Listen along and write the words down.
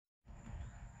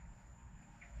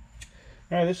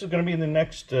All right, this is going to be the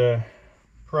next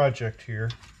project here.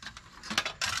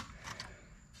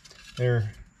 There's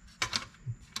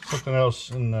something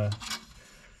else in the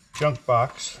junk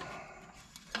box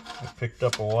I picked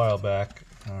up a while back.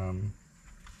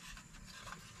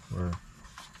 For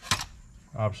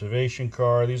observation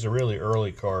car. These are really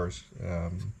early cars.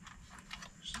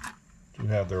 Do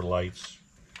have their lights.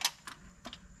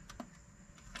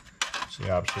 See,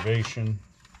 observation.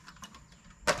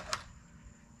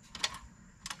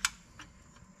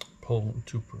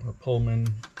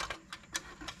 Pullman.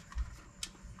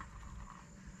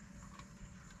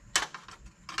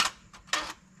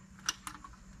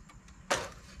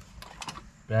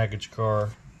 Baggage car.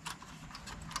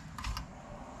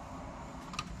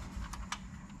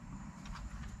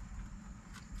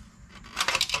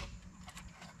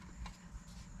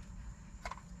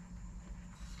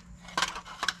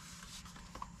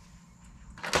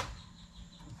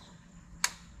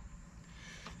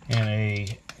 And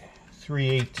a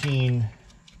 318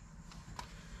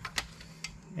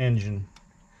 engine.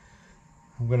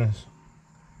 I'm gonna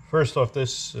first off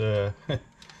this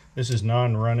this is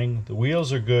non-running. The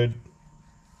wheels are good.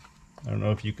 I don't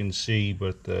know if you can see,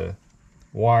 but the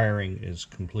wiring is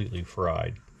completely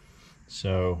fried.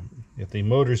 So if the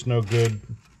motor's no good,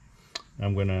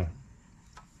 I'm gonna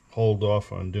hold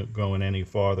off on going any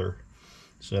farther.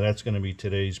 So that's going to be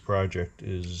today's project,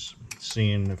 is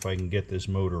seeing if I can get this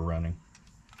motor running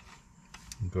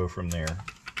and go from there.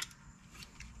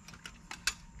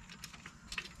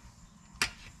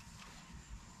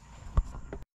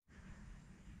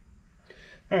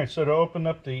 Alright, so to open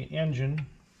up the engine,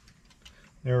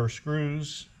 there are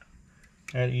screws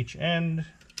at each end,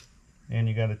 and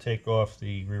you got to take off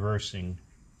the reversing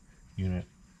unit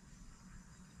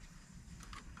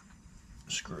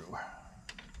screw.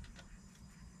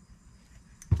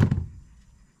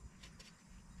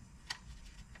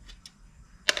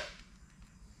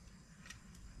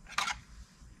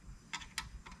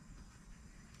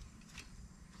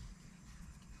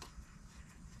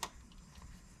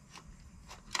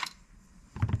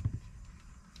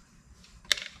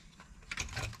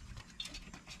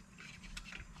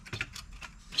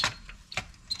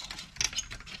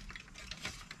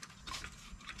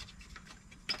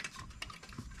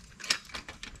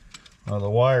 The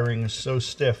wiring is so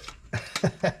stiff,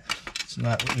 it's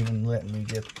not even letting me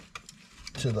get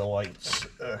to the lights.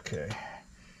 Okay.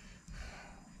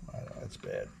 That's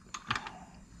bad.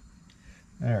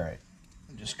 Alright,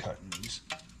 I'm just cutting these.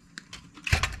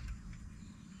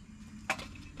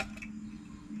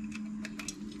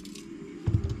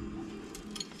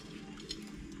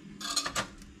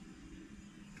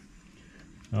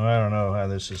 Now, I don't know how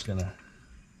this is how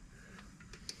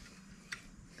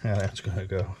that's gonna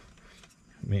go.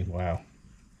 I mean, wow,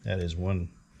 that is one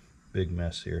big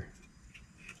mess here.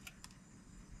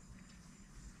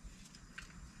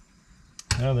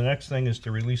 Now the next thing is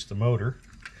to release the motor.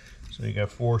 So you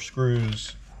got 4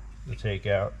 screws to take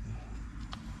out.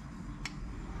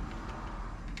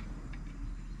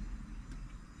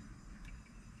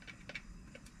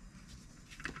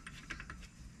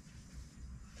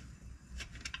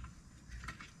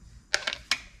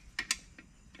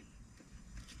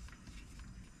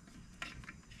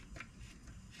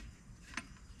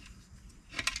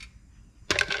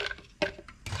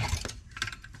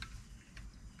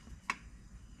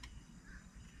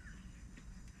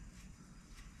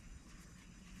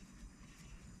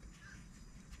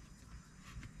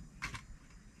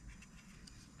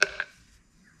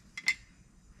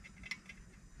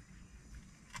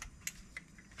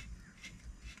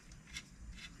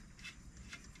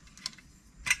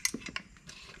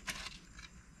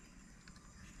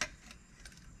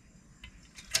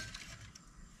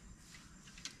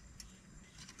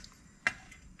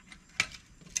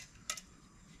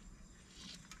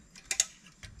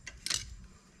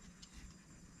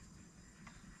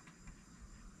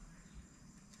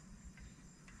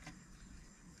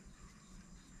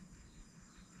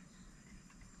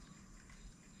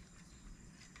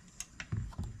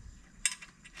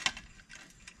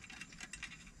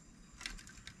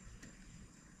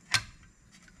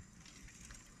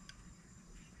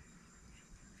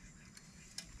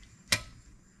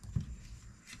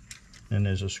 And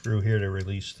there's a screw here to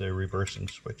release the reversing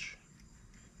switch.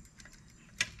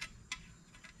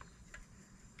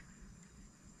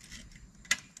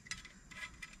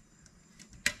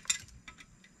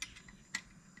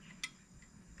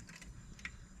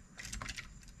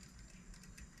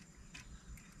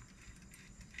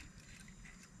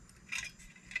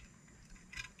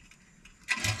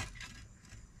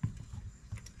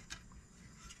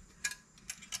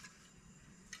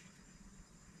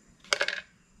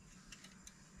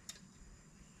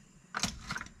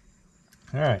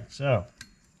 All right, so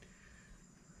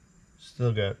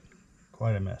still got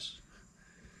quite a mess.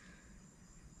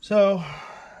 So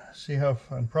see how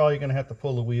I'm probably going to have to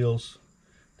pull the wheels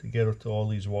to get up to all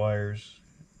these wires.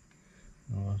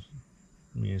 Let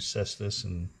me assess this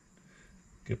and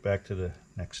get back to the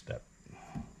next step.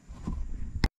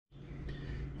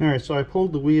 All right, so I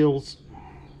pulled the wheels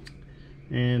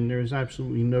and there's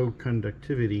absolutely no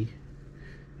conductivity.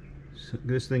 So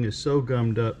this thing is so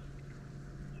gummed up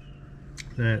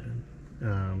that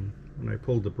when I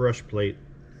pulled the brush plate,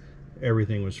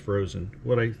 everything was frozen.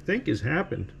 What I think has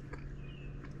happened,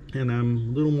 and I'm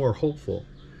a little more hopeful,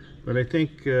 but I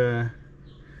think you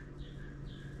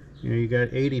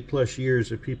got 80 plus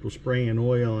years of people spraying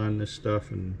oil on this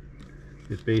stuff, and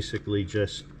it basically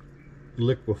just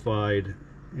liquefied,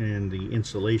 and the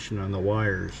insulation on the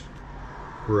wires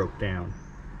broke down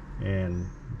and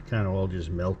kind of all just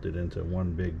melted into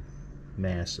one big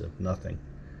mass of nothing.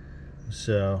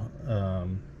 So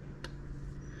I'm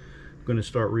going to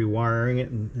start rewiring it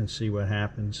and see what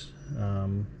happens.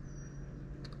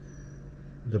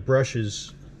 The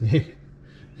brushes,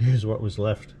 here's what was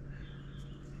left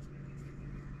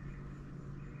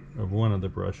of one of the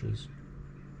brushes,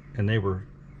 and they were,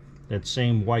 that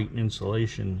same white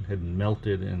insulation had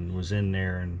melted and was in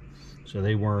there, and so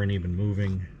they weren't even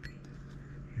moving.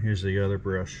 Here's the other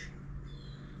brush,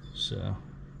 so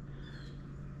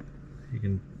you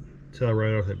can tell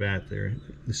right off the bat there,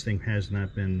 this thing has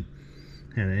not been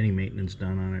had any maintenance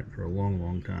done on it for a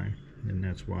long time, and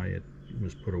that's why it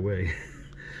was put away.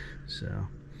 So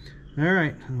all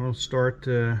right, I'll start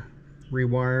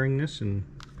rewiring this and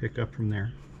pick up from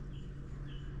there.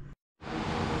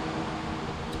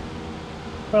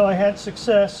 Well, I had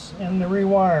success in the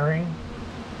rewiring,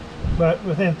 but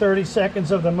within 30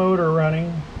 seconds of the motor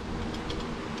running,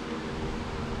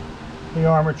 the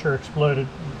armature exploded.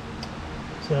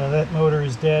 So that motor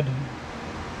is dead,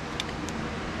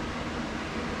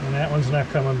 and that one's not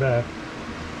coming back.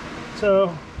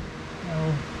 So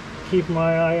I'll keep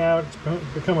my eye out. It's going to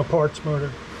become a parts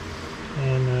motor,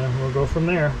 and we'll go from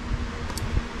there.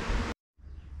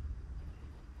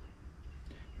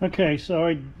 Okay, so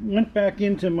I went back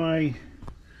into my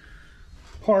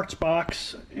parts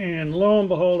box, and lo and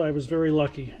behold, I was very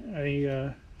lucky.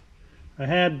 I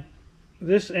had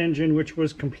this engine, which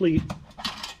was complete,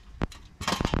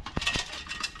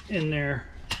 in there,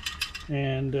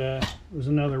 and it was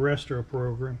another Restro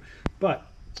program, but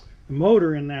the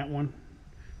motor in that one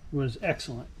was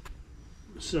excellent.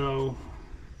 So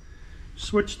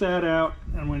switch that out.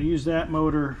 I'm going to use that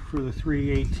motor for the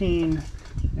 318,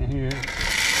 and here.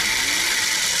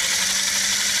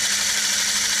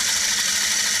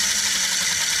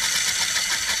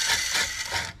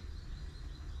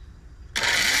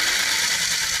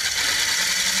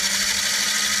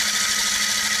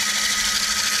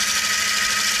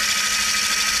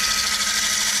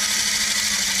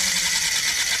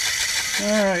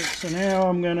 Alright, so now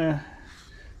I'm going to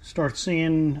start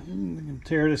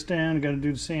tear this down. I've got to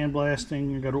do the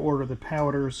sandblasting. I've got to order the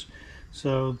powders.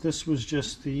 So this was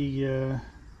just the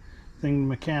thing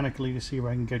mechanically to see if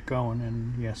I can get going,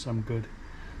 and yes, I'm good.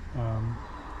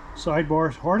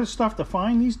 Sidebar, hardest stuff to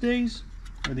find these days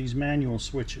are these manual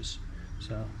switches.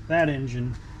 So that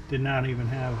engine did not even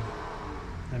have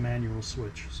a manual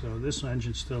switch. So this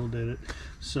engine still did it.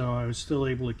 So I was still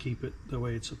able to keep it the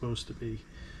way it's supposed to be.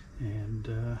 And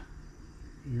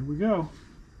here we go.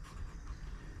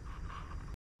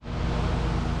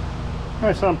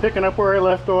 Alright, so I'm picking up where I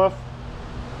left off.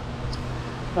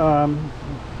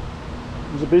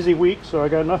 It was a busy week, so I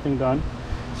got nothing done.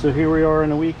 So here we are on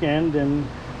the weekend, and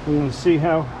we're going to see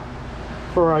how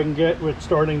far I can get with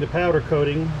starting the powder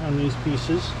coating on these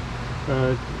pieces.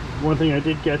 One thing I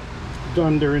did get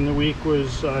done during the week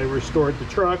was I restored the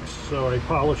trucks, so I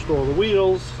polished all the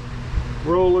wheels,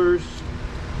 rollers.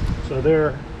 So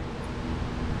they're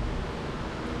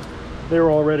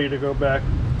all ready to go back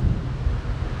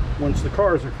once the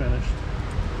cars are finished.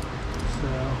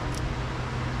 So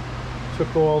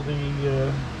took all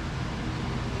the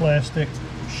plastic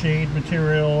shade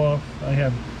material off. I'm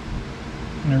going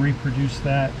to reproduce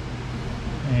that,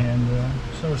 and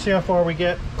so we'll see how far we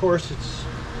get. Of course, it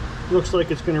looks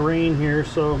like it's going to rain here,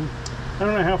 so I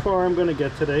don't know how far I'm going to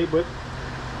get today, but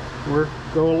we'll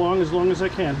go along as I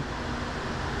can.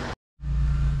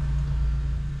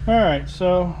 Alright,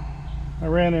 so I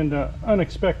ran into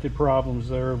unexpected problems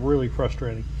that are really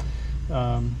frustrating.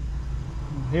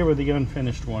 Here were the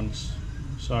unfinished ones,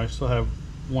 so I still have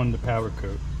one to powder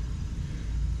coat.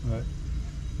 But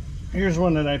here's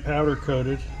one that I powder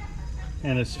coated,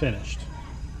 and it's finished.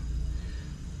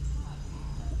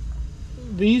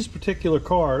 These particular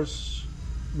cars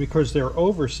because they're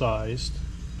oversized,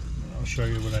 I'll show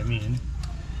you what I mean,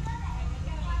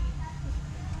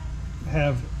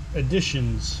 have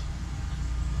additions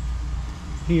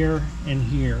here and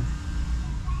here.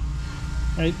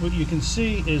 What you can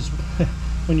see is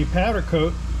when you powder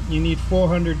coat, you need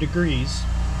 400 degrees.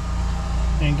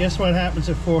 And guess what happens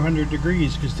at 400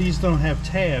 degrees? Because these don't have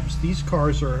tabs. These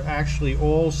cars are actually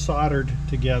all soldered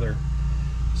together.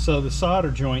 So the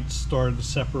solder joints started to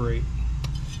separate.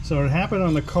 So it happened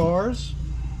on the cars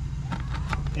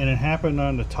and it happened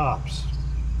on the tops.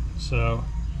 So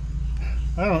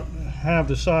I don't have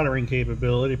the soldering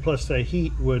capability, plus the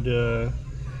heat would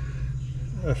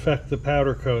affect the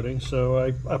powder coating. So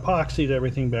I epoxied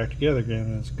everything back together again,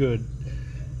 and it's good.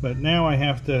 But now I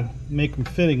have to make them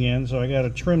fit again, so I got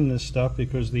to trim this stuff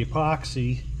because the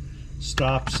epoxy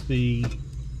stops the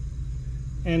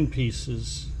end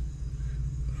pieces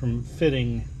from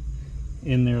fitting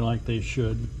in there like they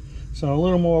should. So a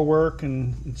little more work,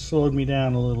 and it slowed me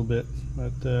down a little bit,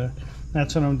 but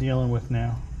that's what I'm dealing with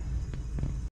now.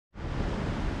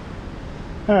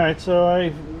 Alright, so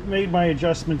I made my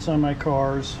adjustments on my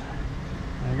cars.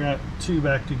 I got two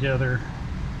back together.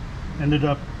 Ended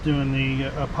up doing the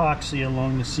epoxy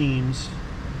along the seams,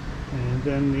 and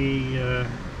then the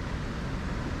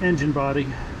engine body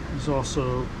is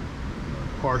also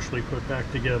partially put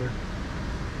back together.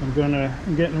 I'm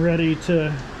getting ready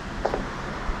to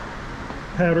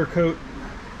powder coat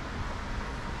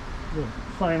the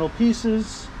final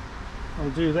pieces. I'll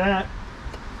do that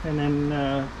and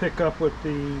then pick up with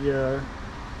the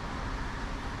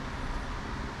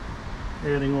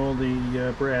adding all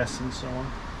the brass and so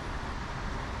on.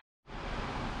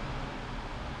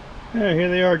 Yeah, here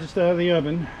they are just out of the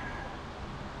oven.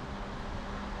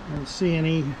 I don't see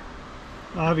any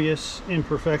obvious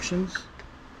imperfections.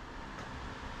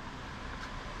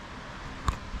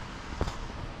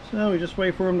 So we just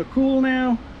wait for them to cool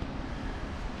now,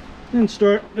 then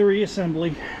start the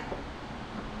reassembly.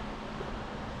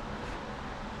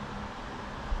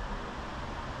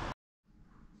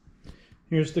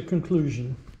 Here's the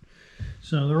conclusion.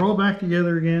 So they're all back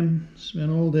together again.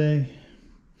 Spent all day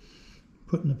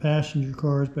putting the passenger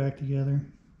cars back together.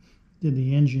 Did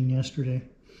the engine yesterday.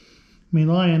 I mean,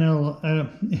 Lionel,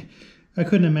 I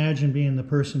couldn't imagine being the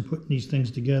person putting these things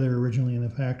together originally in the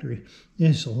factory.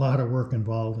 There's a lot of work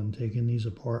involved in taking these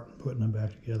apart and putting them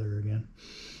back together again.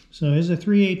 So here's a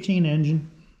 318 engine.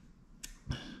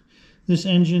 This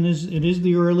engine is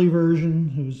the early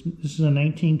version. This is a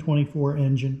 1924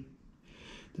 engine.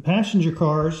 The passenger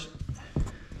cars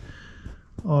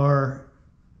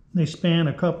they span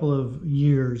a couple of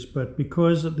years, but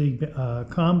because of the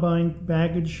combine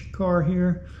baggage car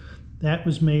here, that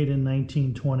was made in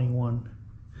 1921.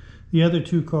 The other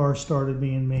two cars started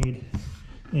being made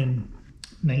in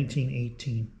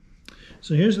 1918.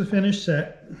 So here's the finished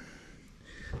set.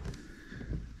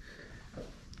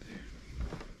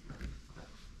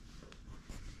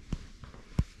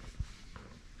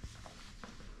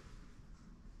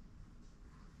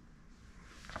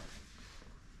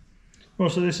 Well,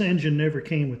 so this engine never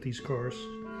came with these cars.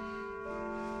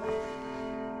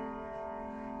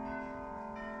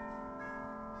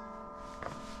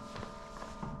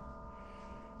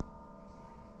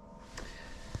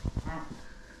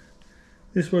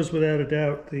 This was without a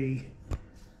doubt the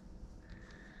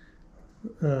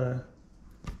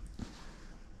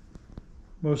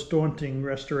most daunting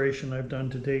restoration I've done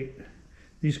to date.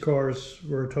 These cars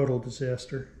were a total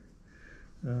disaster.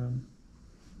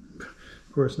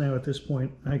 Of course, now at this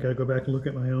point, I gotta go back and look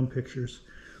at my own pictures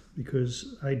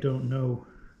because I don't know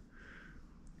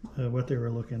what they were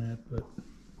looking at. But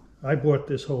I bought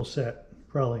this whole set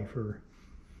probably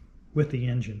with the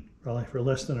engine, probably for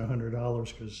less than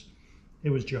 $100 because it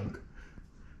was junk,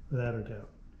 without a doubt.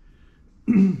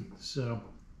 So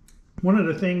one of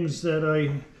the things that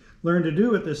I learned to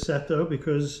do with this set, though,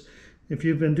 because if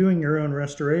you've been doing your own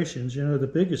restorations, you know the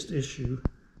biggest issue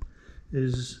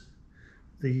is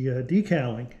the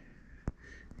decaling,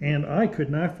 and I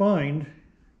could not find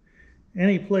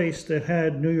any place that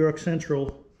had New York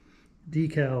Central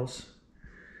decals.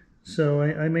 So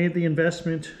I made the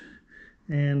investment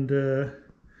and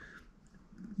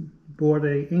bought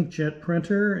a inkjet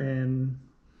printer and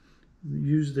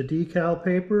used the decal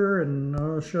paper, and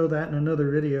I'll show that in another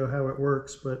video how it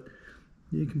works. But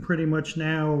you can pretty much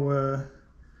now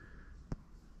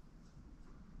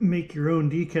make your own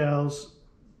decals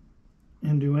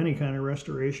and do any kind of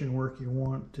restoration work you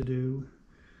want to do.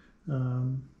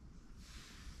 And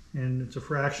it's a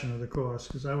fraction of the cost,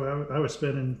 because I was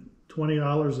spending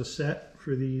 $20 a set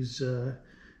for these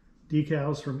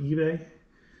decals from eBay.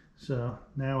 So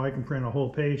now I can print a whole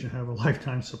page and have a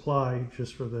lifetime supply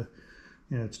just for the,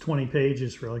 you know, it's 20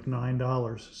 pages for like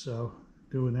 $9. So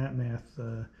doing that math,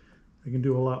 I can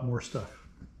do a lot more stuff.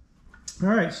 All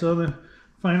right, so the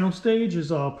final stage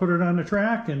is I'll put it on the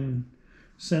track and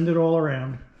send it all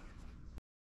around.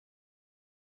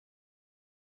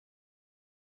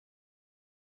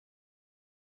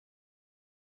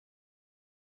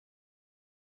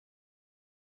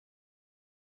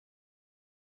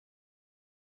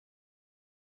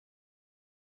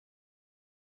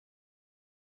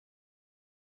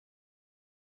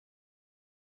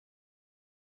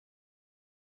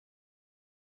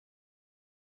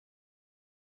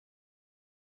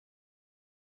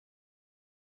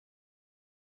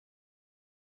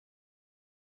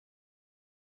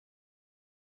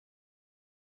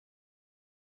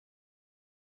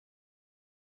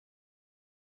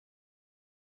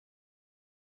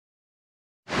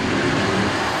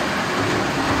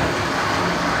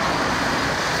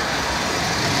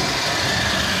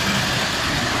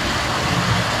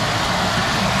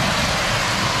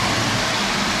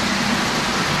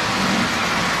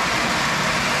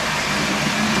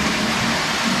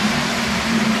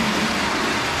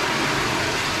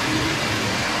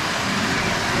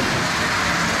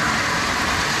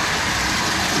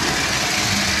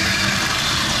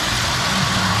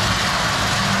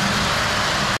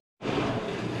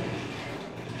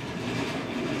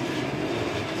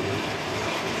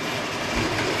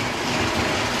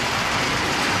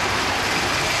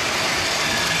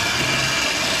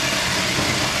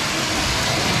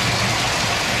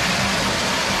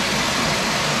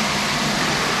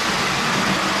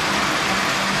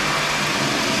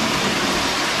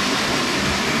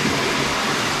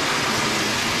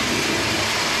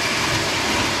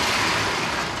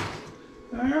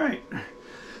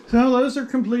 So those are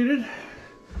completed.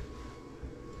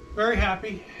 Very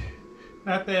happy.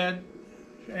 Not bad.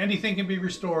 Anything can be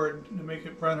restored to make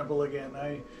it runnable again.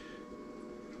 I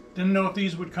didn't know if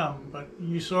these would come, but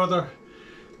you saw the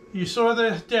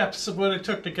depths of what it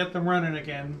took to get them running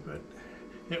again. But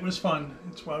it was fun.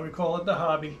 That's why we call it the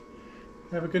hobby.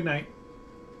 Have a good night.